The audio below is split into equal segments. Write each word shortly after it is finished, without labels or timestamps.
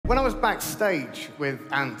When I was backstage with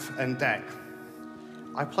Ant and Dec,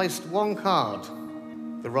 I placed one card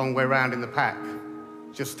the wrong way round in the pack,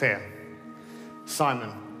 just here.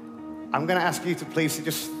 Simon, I'm going to ask you to please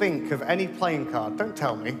just think of any playing card. Don't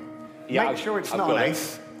tell me. Yeah, Make sure it's not an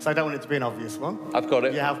ace, so I don't want it to be an obvious one. I've got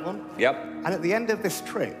it. You have one? Yep. And at the end of this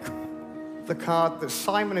trick, the card that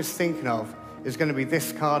Simon is thinking of is going to be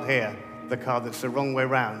this card here, the card that's the wrong way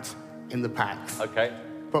round in the pack. Okay.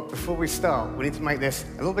 But before we start, we need to make this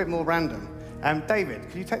a little bit more random. David,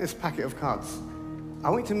 can you take this packet of cards? I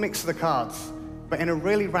want you to mix the cards, but in a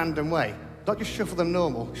really random way. Not just shuffle them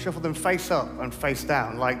normal, shuffle them face up and face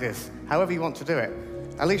down like this, however you want to do it.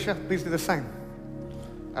 Alicia, please do the same.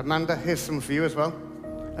 Amanda, here's some for you as well.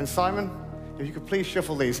 And Simon, if you could please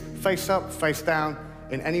shuffle these face up, face down,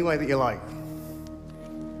 in any way that you like.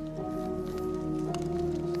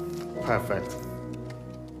 Perfect.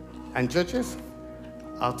 And judges,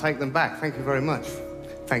 I'll take them back. Thank you very much.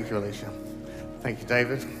 Thank you, Alicia. Thank you,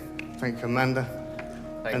 David. Thank you, Amanda.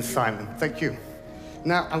 And Simon. Thank you.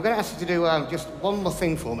 Now, I'm going to ask you to do just one more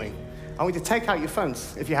thing for me. I want you to take out your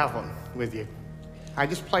phones, if you have one, with you. I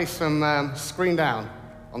just place some screen down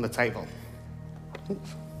on the table.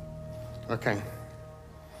 Oops. Okay.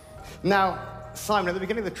 Now, Simon, at the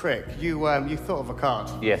beginning of the trick, you thought of a card.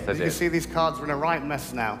 Yes, I did. You can see these cards are in a right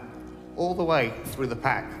mess now, all the way through the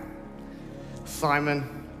pack. Simon,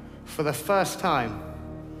 for the first time,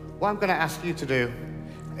 what I'm going to ask you to do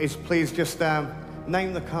is please just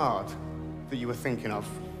name the card that you were thinking of.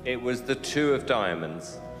 It was the 2 of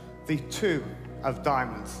diamonds. The 2 of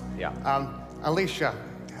diamonds. Yeah. Alicia,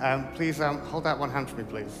 please hold out one hand for me,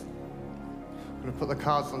 please. I'm going to put the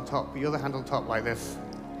cards on top, put your other hand on top like this.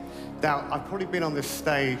 Now, I've probably been on this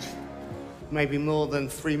stage maybe more than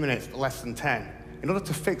 3 minutes, but less than 10. In order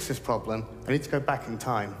to fix this problem, I need to go back in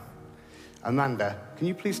time. Amanda, can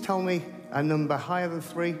you please tell me a number higher than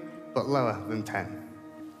 3, but lower than 10?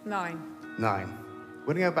 9. 9.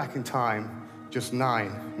 We're going to go back in time, just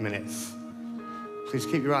 9 minutes. Please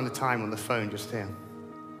keep your eye on the time on the phone just here.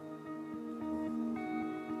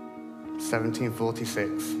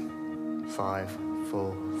 17:46, 5,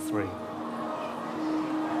 4, 3.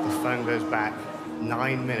 The phone goes back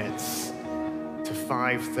 9 minutes to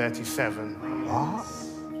 5:37. What?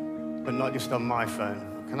 But not just on my phone.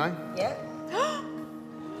 Can I? Yeah.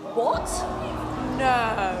 What?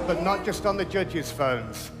 No. But not just on the judges'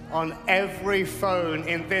 phones. On every phone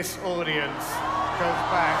in this audience goes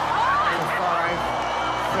back to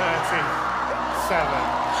 5:37.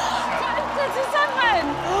 5:37!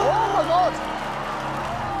 Oh my God!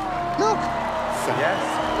 Look! Yes.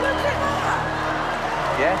 Look at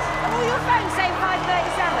that! Yes. All your phones say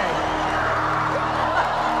 5:37.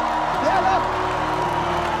 Yeah, look!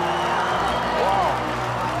 Wow.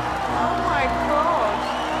 Oh my God!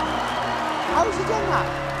 How's he done that?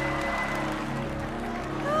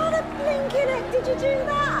 Oh, the blinking it! Did you do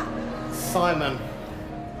that? Simon,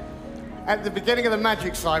 at the beginning of the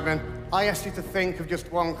magic, Simon, I asked you to think of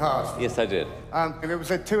just one card. Yes, I did. It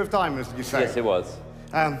was a 2 of diamonds, did you say? Yes, it was.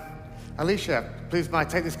 Alicia, please, may I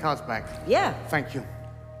take these cards back? Yeah. Thank you.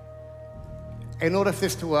 In order for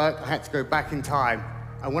this to work, I had to go back in time.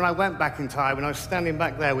 And when I went back in time, when I was standing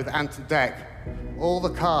back there with Ant and Dec, all the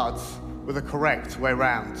cards were the correct way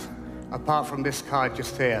round, apart from this card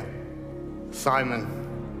just here. Simon,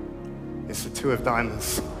 it's the 2 of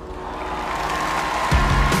diamonds.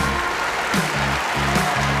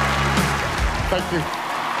 Thank you.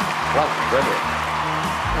 That's brilliant.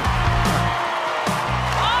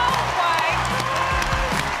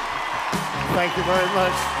 Thank you very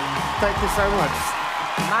much. Thank you so much.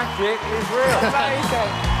 Magic is real.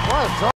 Amazing. Well done.